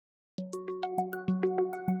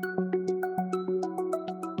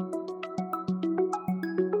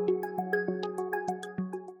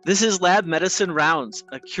This is Lab Medicine Rounds,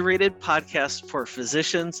 a curated podcast for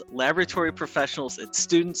physicians, laboratory professionals, and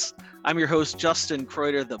students. I'm your host, Justin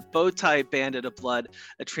Kreuter, the Bowtie Bandit of Blood,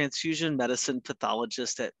 a transfusion medicine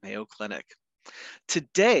pathologist at Mayo Clinic.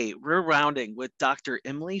 Today, we're rounding with Dr.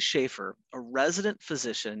 Emily Schaefer, a resident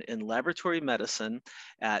physician in laboratory medicine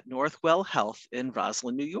at Northwell Health in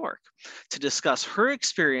Roslyn, New York, to discuss her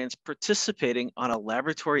experience participating on a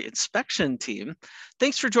laboratory inspection team.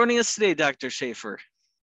 Thanks for joining us today, Dr. Schaefer.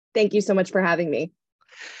 Thank you so much for having me.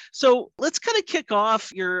 So let's kind of kick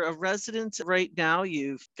off. You're a resident right now.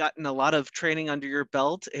 You've gotten a lot of training under your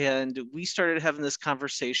belt, and we started having this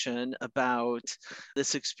conversation about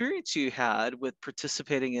this experience you had with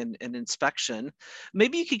participating in an inspection.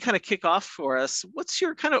 Maybe you could kind of kick off for us. What's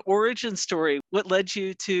your kind of origin story? What led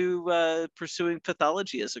you to pursuing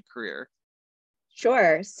pathology as a career?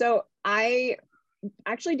 Sure. So I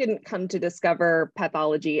actually didn't come to discover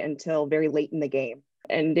pathology until very late in the game.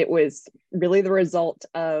 And it was really the result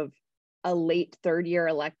of a late third year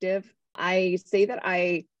elective. I say that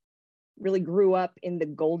I really grew up in the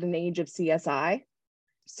golden age of CSI.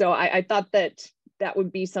 So I thought that that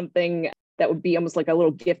would be something that would be almost like a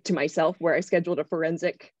little gift to myself, where I scheduled a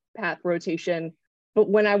forensic path rotation. But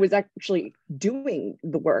when I was actually doing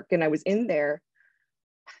the work and I was in there,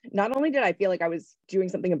 not only did I feel like I was doing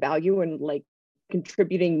something of value and like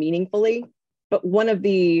contributing meaningfully, but one of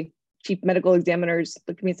the chief medical examiners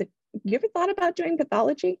looked at me and said, "You ever thought about doing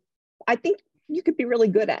pathology? I think you could be really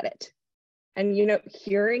good at it." And,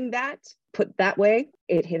 hearing that put that way,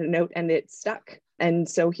 it hit a note and it stuck. And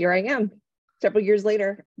so here I am several years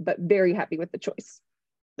later, but very happy with the choice.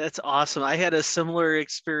 That's awesome. I had a similar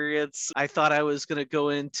experience. I thought I was going to go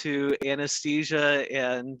into anesthesia,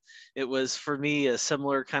 and it was for me a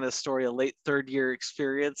similar kind of story, a late third year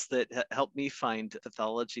experience that helped me find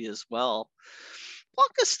pathology as well.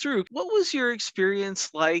 Walk us through, what was your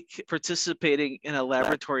experience like participating in a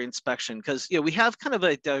laboratory inspection? Because we have kind of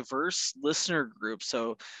a diverse listener group,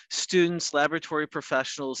 so students, laboratory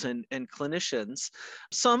professionals, and clinicians.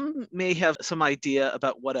 Some may have some idea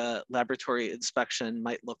about what a laboratory inspection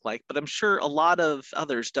might look like, but I'm sure a lot of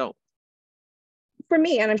others don't. For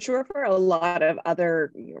me, and I'm sure for a lot of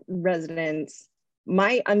other residents,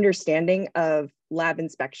 my understanding of lab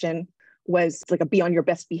inspection was like a be on your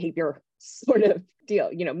best behavior sort of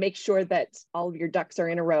deal. Make sure that all of your ducks are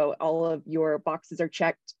in a row, all of your boxes are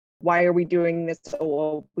checked. Why are we doing this? Oh,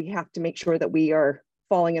 well, we have to make sure that we are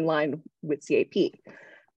falling in line with CAP.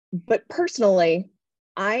 But personally,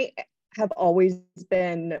 I have always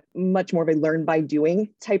been much more of a learn by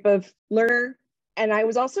doing type of learner. And I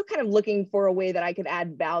was also kind of looking for a way that I could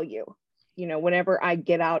add value, whenever I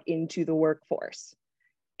get out into the workforce.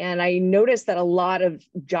 And I noticed that a lot of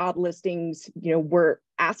job listings, were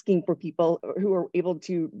asking for people who are able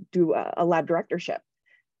to do a lab directorship.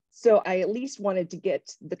 So I at least wanted to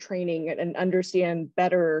get the training and understand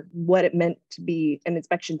better what it meant to be an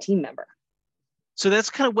inspection team member. So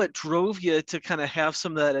that's kind of what drove you to kind of have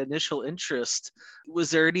some of that initial interest.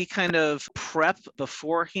 Was there any kind of prep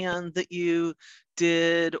beforehand that you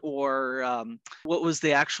did, or what was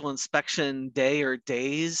the actual inspection day or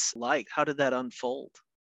days like? How did that unfold?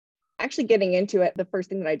 Actually getting into it, the first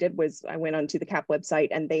thing that I did was I went onto the CAP website,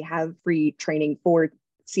 and they have free training for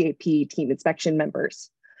CAP team inspection members.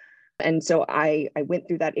 And so I went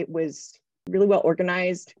through that. It was really well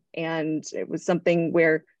organized, and it was something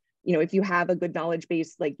where, if you have a good knowledge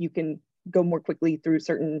base, like you can go more quickly through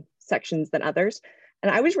certain sections than others.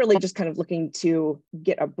 And I was really just kind of looking to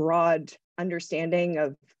get a broad understanding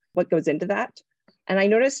of what goes into that. And I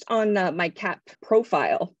noticed on my CAP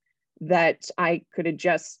profile that I could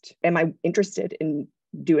adjust, am I interested in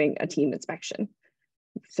doing a team inspection?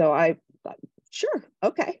 So I thought, sure,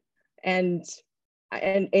 okay. And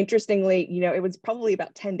interestingly, it was probably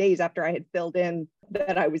about 10 days after I had filled in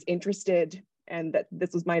that I was interested and that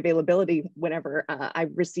this was my availability whenever I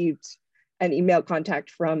received an email contact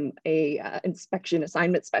from a inspection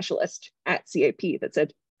assignment specialist at CAP that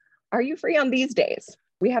said, "Are you free on these days?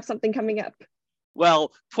 We have something coming up."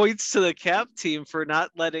 Well, points to the CAP team for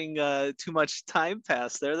not letting too much time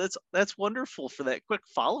pass there. That's wonderful for that quick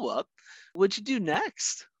follow-up. What'd you do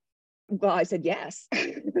next? Well, I said yes.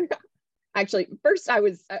 Actually, first I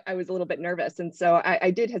was a little bit nervous. And so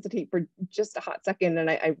I did hesitate for just a hot second. And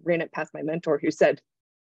I ran it past my mentor, who said,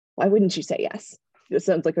 "Why wouldn't you say yes? This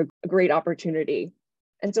sounds like a great opportunity."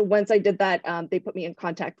 And so once I did that, they put me in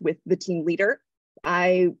contact with the team leader.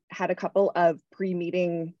 I had a couple of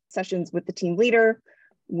pre-meeting sessions with the team leader,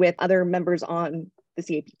 with other members on the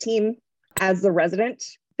CAP team. As the resident,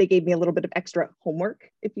 they gave me a little bit of extra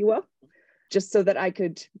homework, if you will, just so that I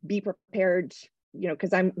could be prepared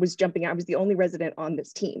because I was the only resident on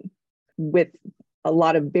this team with a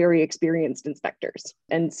lot of very experienced inspectors.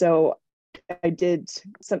 And so I did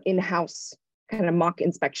some in-house kind of mock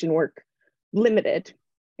inspection work, limited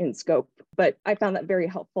in scope, but I found that very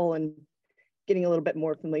helpful in getting a little bit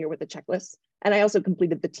more familiar with the checklist. And I also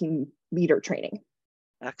completed the team leader training.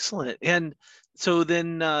 Excellent. And so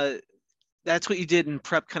then that's what you did in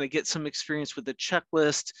prep, kind of get some experience with the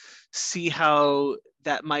checklist, see how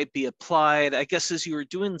that might be applied. I guess as you were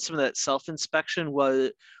doing some of that self-inspection,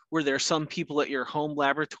 were there some people at your home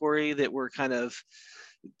laboratory that were kind of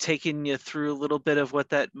taking you through a little bit of what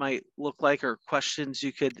that might look like, or questions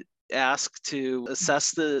you could ask to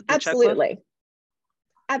assess the Absolutely. checklist?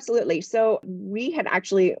 Absolutely. So we had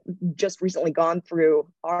actually just recently gone through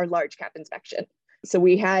our large cap inspection. So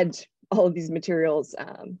we had all of these materials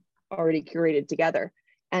already curated together.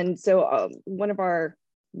 And so one of our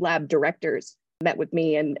lab directors met with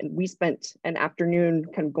me, and we spent an afternoon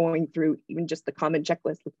kind of going through even just the common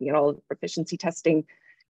checklist, looking at all of the proficiency testing.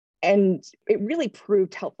 And it really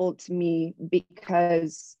proved helpful to me,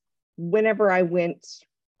 because whenever I went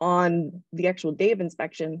on the actual day of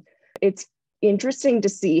inspection, it's interesting to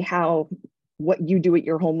see how what you do at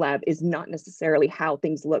your home lab is not necessarily how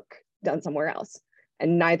things look done somewhere else.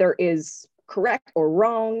 And neither is correct or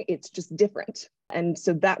wrong, it's just different. And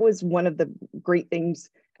so that was one of the great things.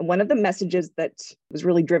 And one of the messages that was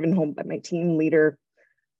really driven home by my team leader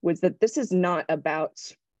was that this is not about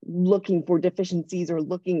looking for deficiencies or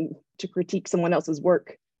looking to critique someone else's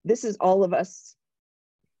work. This is all of us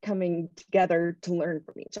coming together to learn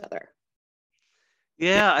from each other.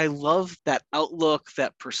 Yeah, I love that outlook,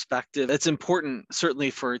 that perspective. It's important, certainly,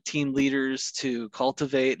 for team leaders to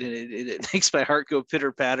cultivate. And it makes my heart go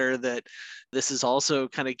pitter patter that this is also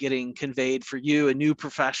kind of getting conveyed for you, a new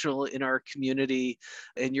professional in our community,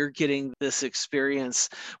 and you're getting this experience.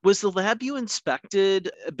 Was the lab you inspected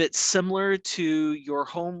a bit similar to your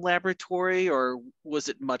home laboratory, or was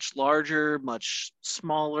it much larger, much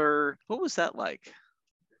smaller? What was that like?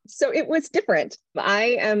 So it was different.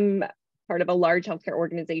 I am part of a large healthcare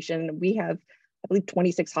organization. We have, I believe,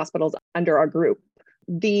 26 hospitals under our group.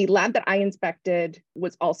 The lab that I inspected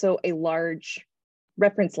was also a large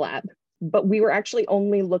reference lab, but we were actually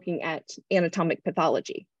only looking at anatomic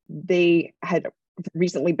pathology. They had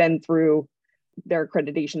recently been through their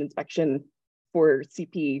accreditation inspection for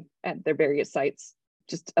CP at their various sites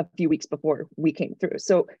just a few weeks before we came through.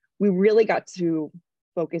 So we really got to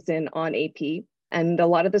focus in on AP. And a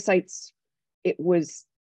lot of the sites, it was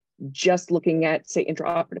just looking at, say,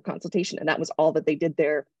 intraoperative consultation, and that was all that they did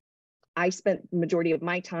there. I spent the majority of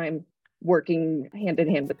my time working hand in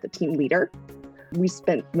hand with the team leader. We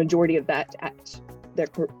spent the majority of that at their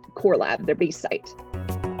core lab, their base site.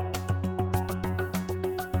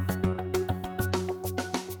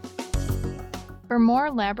 For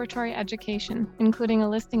more laboratory education, including a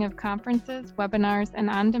listing of conferences, webinars,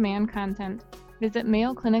 and on-demand content, visit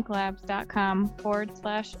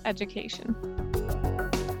mayocliniclabs.com/education.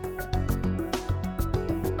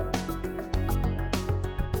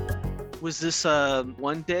 Was this a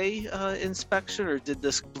one-day inspection, or did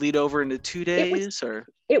this bleed over into 2 days?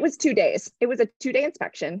 It was 2 days. It was a 2-day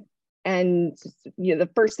inspection. And the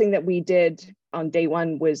first thing that we did on day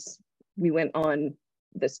one was we went on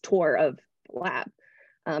this tour of the lab.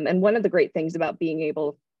 And one of the great things about being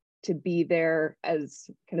able to be there as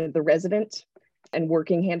kind of the resident and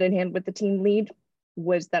working hand in hand with the team lead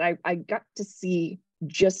was that I got to see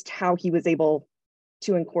just how he was able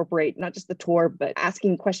to incorporate not just the tour, but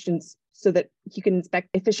asking questions so that he can inspect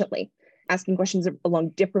efficiently, asking questions along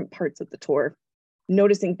different parts of the tour,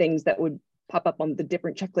 noticing things that would pop up on the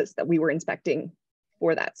different checklists that we were inspecting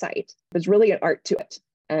for that site. There's really an art to it.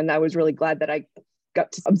 And I was really glad that I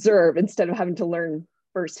got to observe instead of having to learn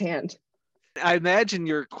firsthand. I imagine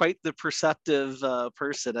you're quite the perceptive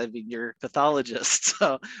person. I mean, you're a pathologist.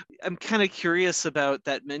 So I'm kind of curious about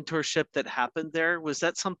that mentorship that happened there. Was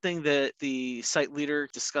that something that the site leader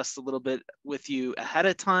discussed a little bit with you ahead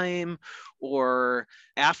of time, or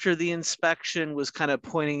after the inspection was kind of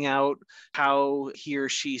pointing out how he or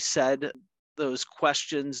she said those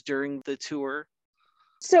questions during the tour?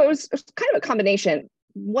 So it was kind of a combination.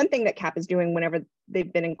 One thing that CAP is doing whenever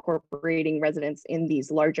they've been incorporating residents in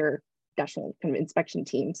these larger national kind of inspection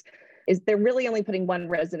teams is they're really only putting one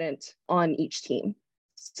resident on each team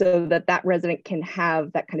so that that resident can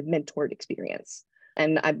have that kind of mentored experience.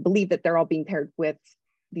 And I believe that they're all being paired with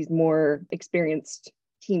these more experienced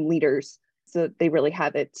team leaders so that they really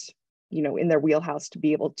have it, in their wheelhouse to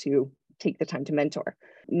be able to take the time to mentor.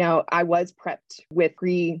 Now, I was prepped with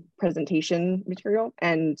pre-presentation material,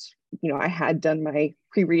 and I had done my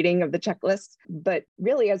pre-reading of the checklist. But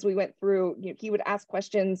really, as we went through, he would ask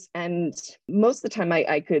questions, and most of the time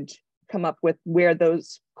I could come up with where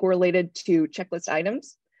those correlated to checklist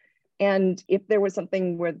items. And if there was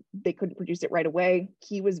something where they couldn't produce it right away,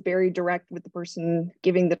 he was very direct with the person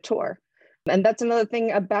giving the tour. And that's another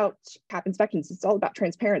thing about CAP inspections. It's all about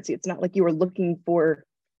transparency. It's not like you are looking for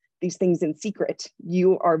these things in secret.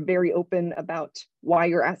 You are very open about why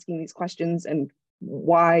you're asking these questions and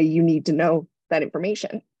why you need to know that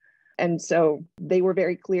information. And so they were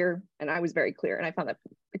very clear, and I was very clear, and I found that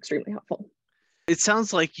extremely helpful. It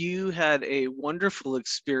sounds like you had a wonderful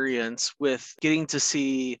experience with getting to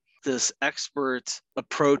see this expert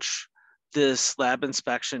approach this lab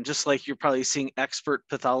inspection, just like you're probably seeing expert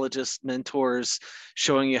pathologist mentors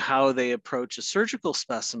showing you how they approach a surgical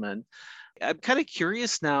specimen. I'm kind of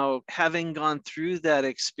curious now, having gone through that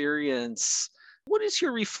experience, what is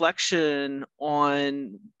your reflection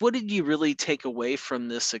on what did you really take away from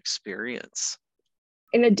this experience?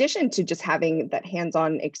 In addition to just having that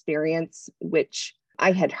hands-on experience, which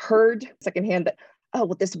I had heard secondhand that, oh,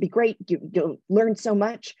 well, this would be great. You'll learn so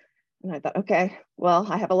much. And I thought, okay, well,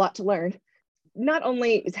 I have a lot to learn. Not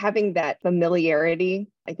only is having that familiarity,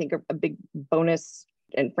 I think, a big bonus,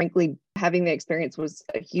 and frankly, having the experience was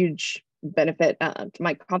a huge benefit to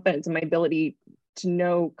my confidence and my ability to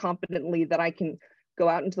know confidently that I can go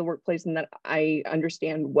out into the workplace and that I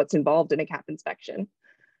understand what's involved in a CAP inspection.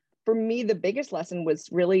 For me, the biggest lesson was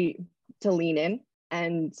really to lean in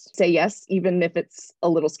and say yes, even if it's a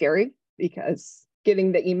little scary, because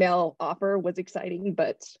getting the email offer was exciting,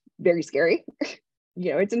 but very scary.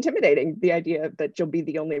 It's intimidating, the idea that you'll be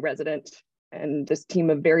the only resident and this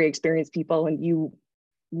team of very experienced people, and you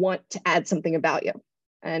want to add something about you.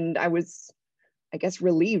 And I was, I guess,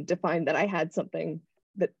 relieved to find that I had something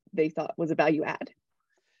that they thought was a value add.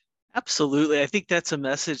 Absolutely. I think that's a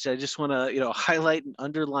message I just want to, highlight and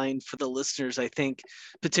underline for the listeners. I think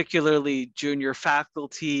particularly junior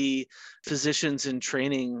faculty, physicians in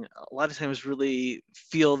training, a lot of times really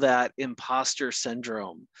feel that imposter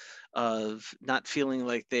syndrome of not feeling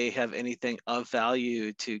like they have anything of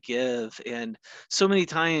value to give. And so many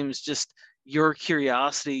times just your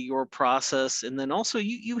curiosity, your process, and then also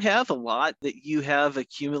you have a lot that you have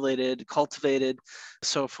accumulated, cultivated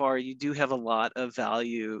so far. You do have a lot of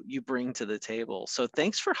value you bring to the table. So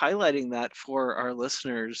thanks for highlighting that for our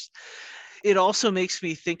listeners. It also makes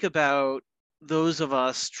me think about those of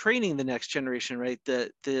us training the next generation, right?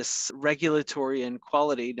 That this regulatory and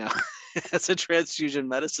quality now, as a transfusion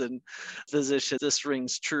medicine physician, this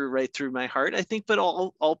rings true right through my heart, I think, but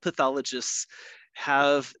all pathologists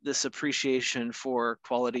have this appreciation for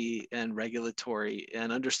quality and regulatory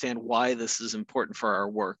and understand why this is important for our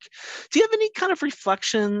work. Do you have any kind of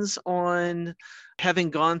reflections on having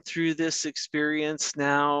gone through this experience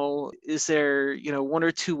now? Is there, one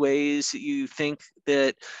or two ways that you think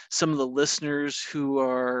that some of the listeners who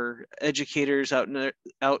are educators out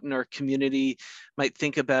in our community might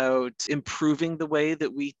think about improving the way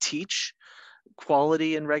that we teach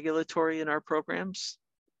quality and regulatory in our programs?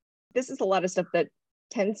 This is a lot of stuff that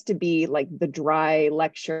tends to be like the dry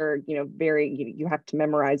lecture, you have to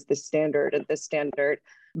memorize this standard and this standard.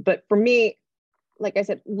 But for me, like I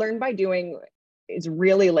said, learn by doing is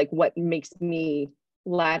really like what makes me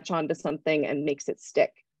latch onto something and makes it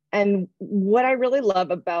stick. And what I really love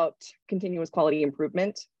about continuous quality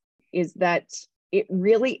improvement is that it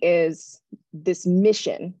really is this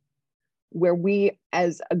mission where we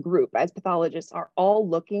as a group, as pathologists, are all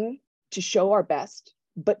looking to show our best,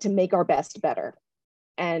 but to make our best better.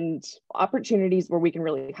 And opportunities where we can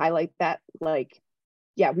really highlight that, like,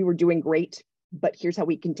 yeah, we were doing great, but here's how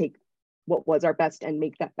we can take what was our best and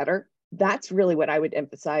make that better. That's really what I would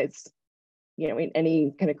emphasize, in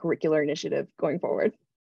any kind of curricular initiative going forward.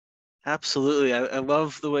 Absolutely. I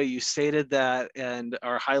love the way you stated that and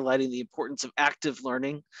are highlighting the importance of active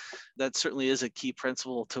learning. That certainly is a key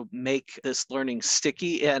principle to make this learning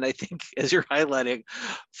sticky. And I think, as you're highlighting,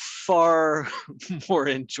 far more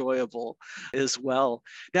enjoyable as well.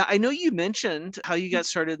 Now, I know you mentioned how you got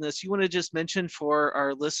started in this. You want to just mention for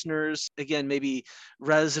our listeners, again, maybe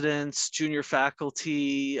residents, junior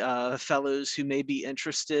faculty, fellows who may be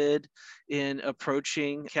interested in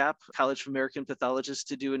approaching CAP, College of American Pathologists,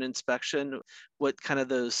 to do an inspection, what kind of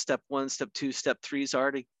those step 1, step 2, step 3s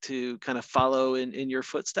are to kind of follow in your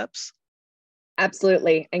footsteps?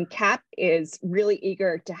 Absolutely. And CAP is really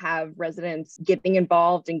eager to have residents getting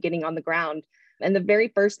involved and getting on the ground. And the very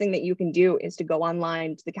first thing that you can do is to go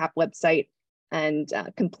online to the CAP website and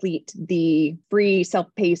complete the free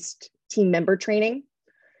self-paced team member training.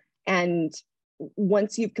 And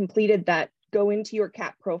once you've completed that, go into your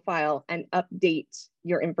CAP profile and update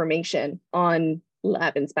your information on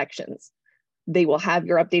lab inspections. They will have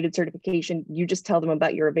your updated certification. You just tell them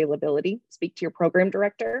about your availability, speak to your program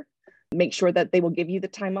director, make sure that they will give you the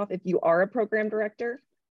time off. If you are a program director,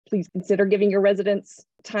 please consider giving your residents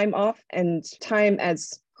time off and time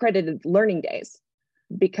as credited learning days,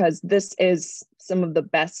 because this is some of the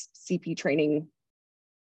best CP training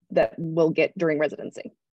that we'll get during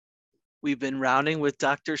residency. We've been rounding with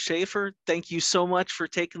Dr. Schaefer. Thank you so much for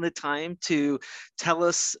taking the time to tell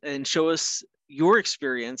us and show us your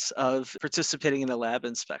experience of participating in a lab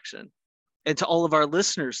inspection. And to all of our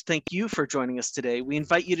listeners, thank you for joining us today. We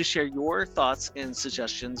invite you to share your thoughts and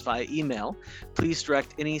suggestions via email. Please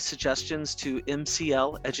direct any suggestions to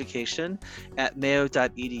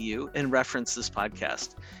mcleducation@mayo.edu and reference this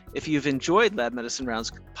podcast. If you've enjoyed Lab Medicine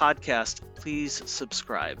Rounds podcast, please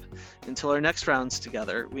subscribe. Until our next rounds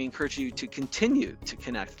together, we encourage you to continue to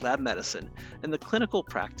connect lab medicine and the clinical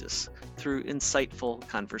practice through insightful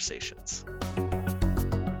conversations.